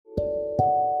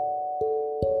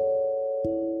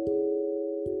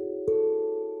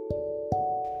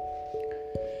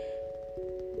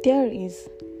There is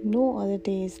no other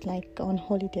days like on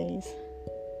holidays.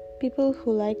 People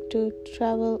who like to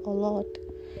travel a lot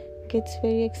gets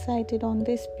very excited on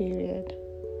this period.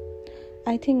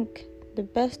 I think the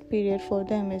best period for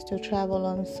them is to travel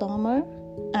on summer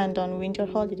and on winter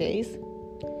holidays.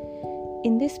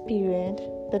 In this period,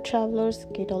 the travelers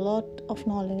get a lot of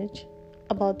knowledge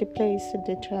about the place that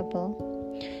they travel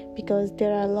because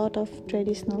there are a lot of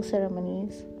traditional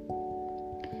ceremonies.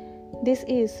 This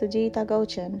is Sujita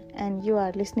Gauchan and you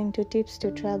are listening to Tips to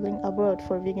Traveling Abroad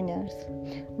for Beginners,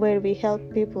 where we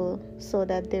help people so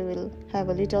that they will have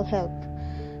a little help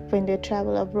when they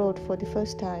travel abroad for the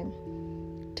first time.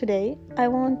 Today, I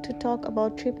want to talk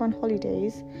about trip on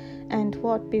holidays and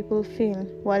what people feel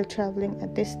while traveling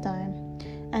at this time,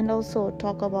 and also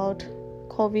talk about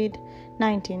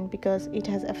COVID-19 because it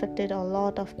has affected a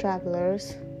lot of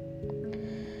travelers.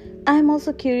 I'm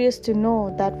also curious to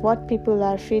know that what people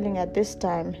are feeling at this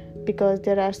time because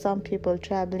there are some people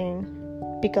traveling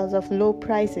because of low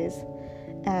prices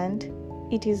and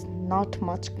it is not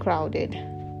much crowded.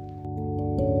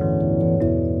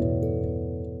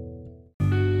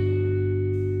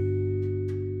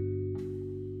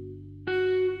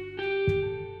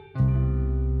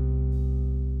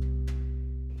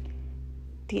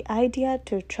 The idea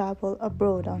to travel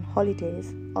abroad on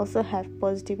holidays also have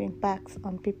positive impacts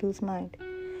on people's mind.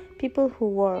 People who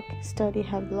work, study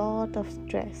have a lot of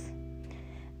stress,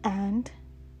 and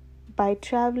by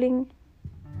traveling,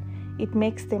 it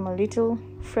makes them a little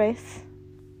fresh,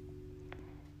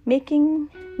 making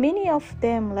many of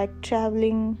them like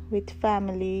traveling with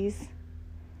families,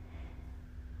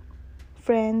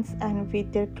 friends, and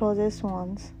with their closest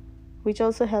ones, which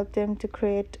also help them to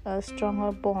create a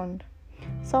stronger bond.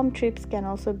 Some trips can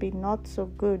also be not so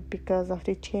good because of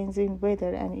the change in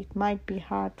weather and it might be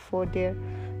hard for their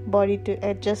body to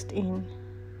adjust in.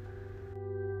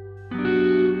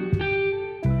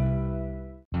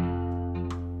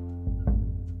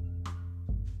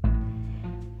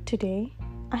 Today,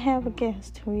 I have a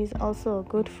guest who is also a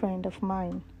good friend of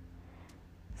mine,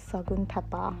 Sagun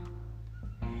Thapa.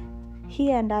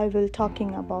 He and I will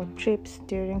talking about trips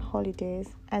during holidays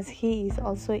as he is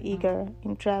also eager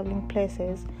in traveling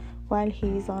places while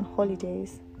he is on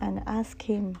holidays and ask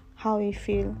him how he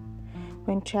feel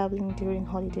when traveling during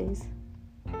holidays.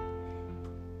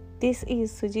 This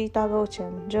is Sujita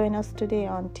Gauchan. Join us today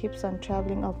on Tips on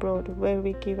Traveling Abroad where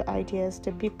we give ideas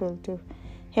to people to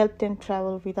help them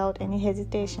travel without any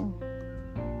hesitation.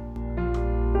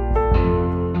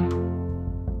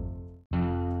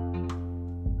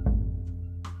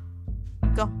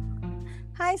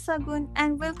 Hi Sagun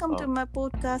and welcome to my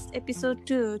podcast episode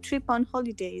 2, Trip on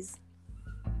Holidays.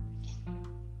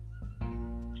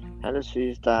 Hello,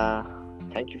 Sujita.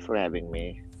 Thank you for having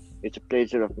me. It's a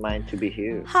pleasure of mine to be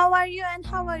here. How are you and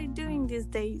how are you doing these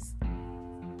days?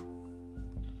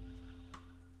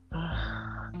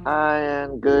 I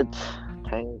am good.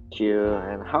 Thank you.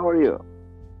 And how are you?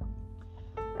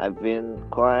 I've been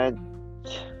quite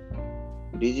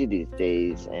busy these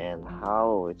days, and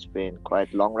how it's been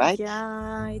quite long, right?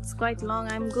 Yeah, it's quite long.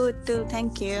 I'm good too.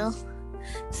 Thank you.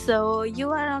 So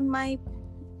you are on my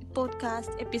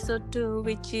podcast episode 2,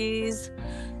 which is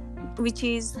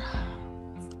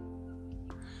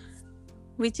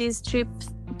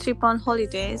trip on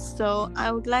holidays. So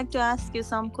I would like to ask you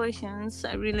some questions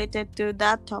related to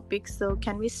that topic. So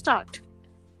can we start?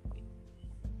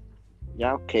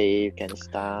 Yeah, okay, you can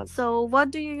start. So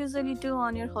what do you usually do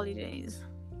on your holidays?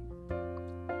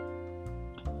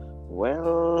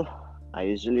 Well, I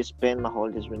usually spend my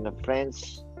holidays with my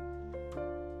friends,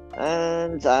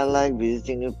 and I like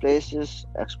visiting new places,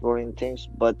 exploring things,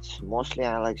 but mostly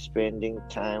I like spending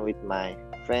time with my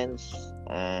friends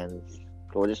and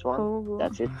closest one. Oh.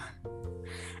 That's it.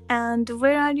 And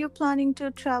where are you planning to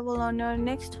travel on your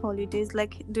next holidays?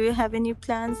 Like, do you have any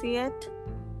plans yet?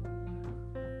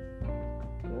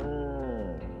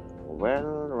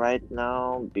 Well, right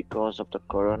now, because of the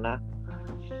corona,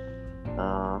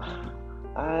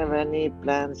 I have any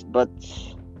plans, but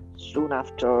soon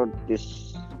after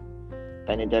this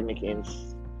pandemic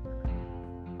ends,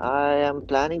 I am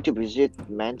planning to visit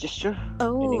Manchester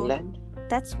in England.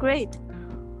 That's great.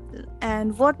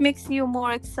 And what makes you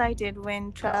more excited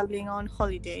when traveling on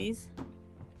holidays?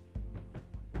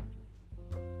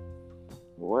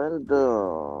 Well,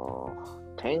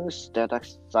 the things that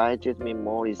excited me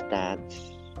more is that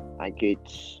I get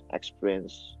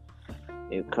experience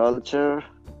new culture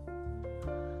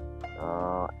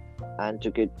and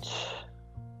to get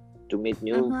to meet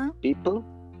new people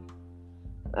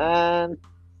and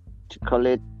to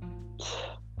collect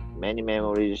many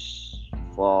memories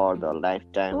for the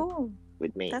lifetime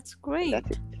with me. That's great.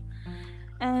 That's it.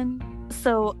 And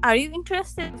so, are you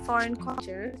interested in foreign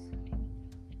cultures?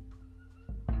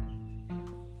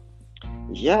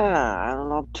 Yeah, I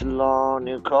love to learn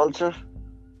new culture.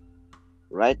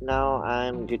 Right now,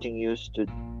 I'm getting used to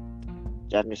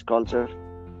Japanese culture,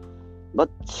 but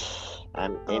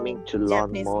I'm aiming Oh, to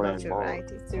learn Japanese more and culture, more.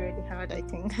 right? It's really hard, I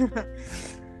think.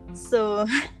 So,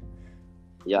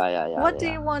 what do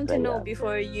Yeah. you want to Very know hard.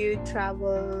 before you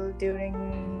travel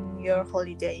during your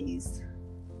holidays?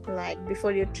 Like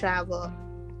before you travel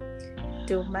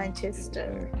to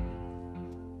Manchester?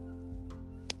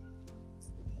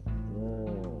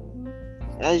 Mm.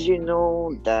 As you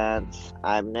know, that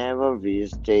I've never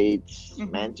visited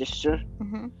Mm-hmm. Manchester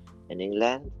Mm-hmm. in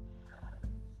England,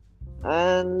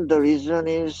 and the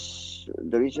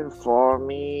reason for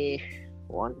me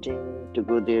wanting to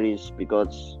go there is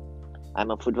because I'm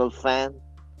a football fan,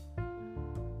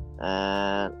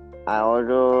 and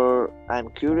I'm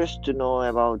curious to know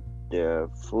about their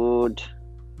food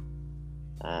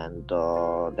and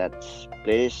that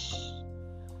place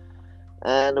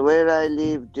and where I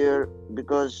live there,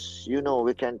 because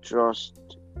we can trust,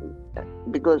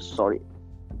 because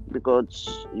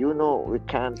we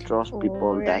can't trust All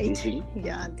people that right. easily.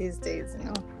 Yeah, these days.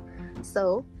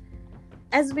 So,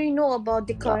 as we know about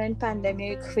the Yeah. current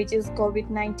pandemic, which is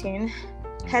COVID-19,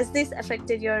 has this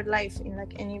affected your life in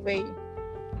like any way?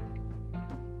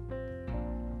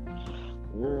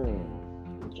 Mm.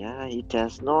 Yeah, it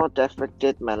has not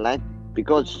affected my life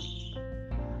because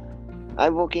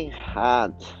I'm working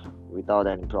hard without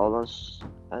any problems.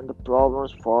 And the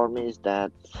problems for me is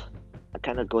that I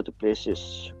cannot go to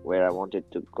places where I wanted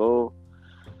to go,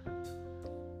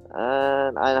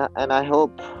 and I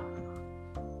hope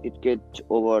it get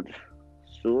over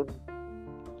soon.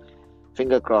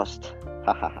 Finger crossed.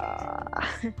 Ha ha ha.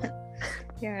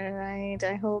 Yeah, right.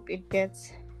 I hope it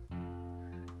gets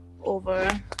over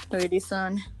really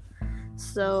soon.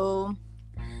 So,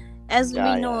 as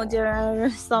we know, Yeah. there are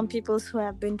some people who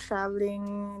have been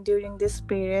traveling during this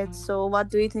period. So, what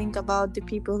do you think about the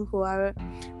people who are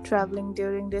traveling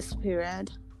during this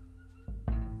period?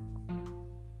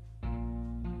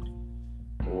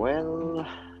 Well,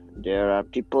 there are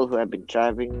people who have been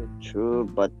traveling through,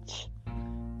 but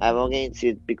I'm against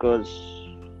it because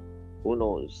who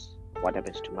knows what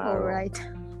happens All tomorrow. right.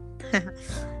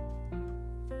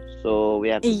 So we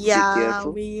have to be Yeah,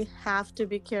 careful. we have to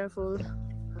be careful.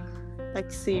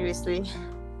 Like, seriously.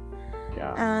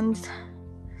 Yeah, And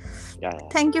yeah.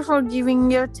 thank you for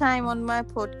giving your time on my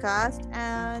podcast.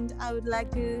 And I would like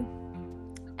to,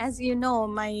 as you know,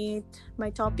 my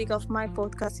topic of my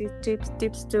podcast is tips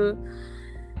to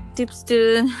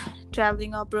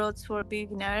traveling abroad for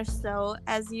beginners. So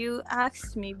as you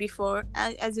asked me before,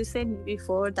 as you said me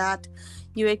before, that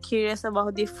you were curious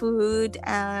about the food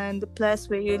and the place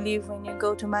where you live when you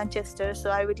go to Manchester, so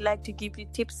I would like to give you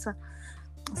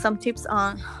some tips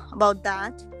on about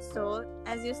that. So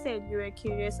as you said, you were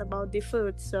curious about the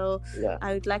food, so Yeah,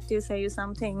 I would like to say you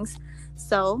some things.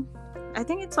 So I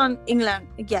think it's on England.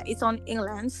 Yeah, it's on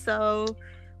England. So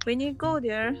when you go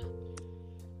there,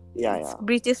 it's yeah.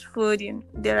 British food.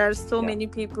 There are so Yeah. many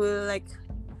people like,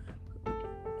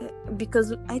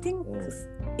 because I think Mm.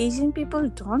 Asian people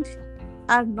don't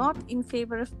are not in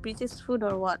favor of British food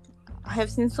or what. I have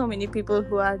seen so many people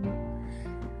who are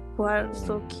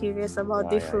so Mm. curious about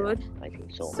the Yeah. food. I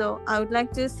think so. So I would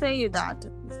like to say you that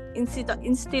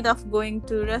instead of going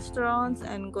to restaurants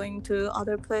and going to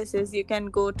other places, you can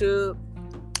go to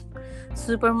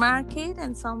supermarket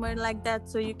and somewhere like that,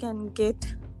 so you can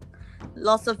get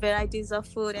lots of varieties of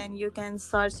food and you can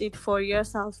search it for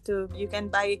yourself too. You can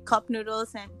buy cup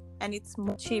noodles and it's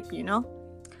more cheap.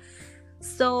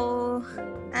 So,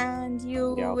 Mm. and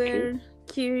Yeah. Okay.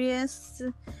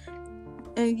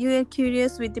 you were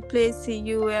curious with the place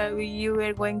you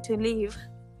were going to live.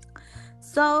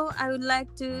 So I would Mm.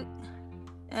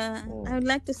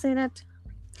 like to say that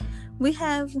we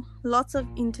have lots of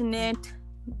internet.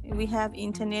 We have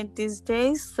internet these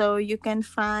days, so you can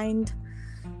find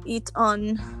it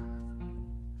on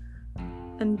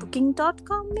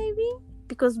booking.com maybe,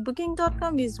 because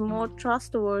booking.com is more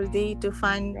trustworthy to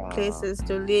find Yeah. places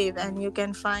to live, and you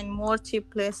can find more cheap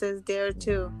places there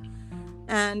too.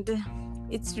 And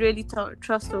it's really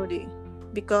trustworthy,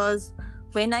 because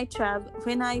when I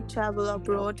travel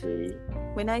abroad, Okay.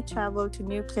 when I travel to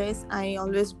new place, I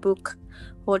always book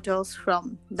hotels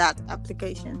from that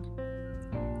application.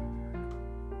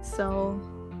 So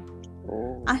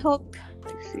i Oh, hope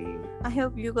I see. I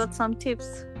hope you got some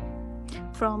tips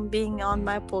from being on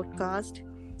my podcast.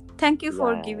 Thank you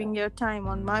for Yeah. giving your time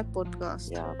on my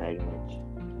podcast. Yeah. Very much.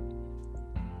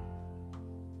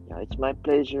 Yeah. It's my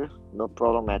pleasure. No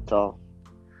problem at all.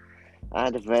 I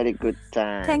had a very good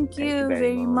time. Thank Thank you you very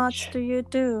very much much. to you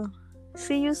too.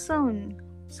 See you soon,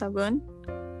 Sagun.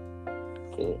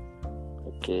 Okay,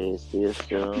 okay. See you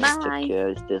soon. Take Bye.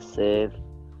 care. Stay safe.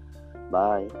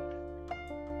 Bye.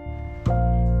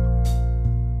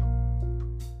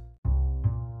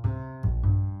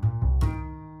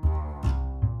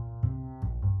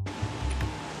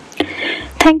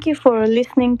 Thank you for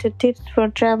listening to Tips for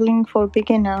Traveling for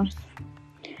Beginners.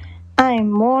 I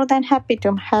am more than happy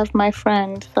to have my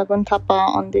friend Sagun Thapa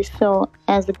on this show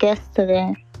as a guest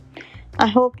today. I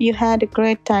hope you had a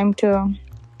great time too.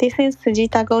 This is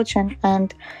Sujita Gochan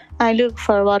and I look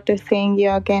forward to seeing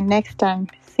you again next time.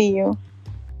 See you.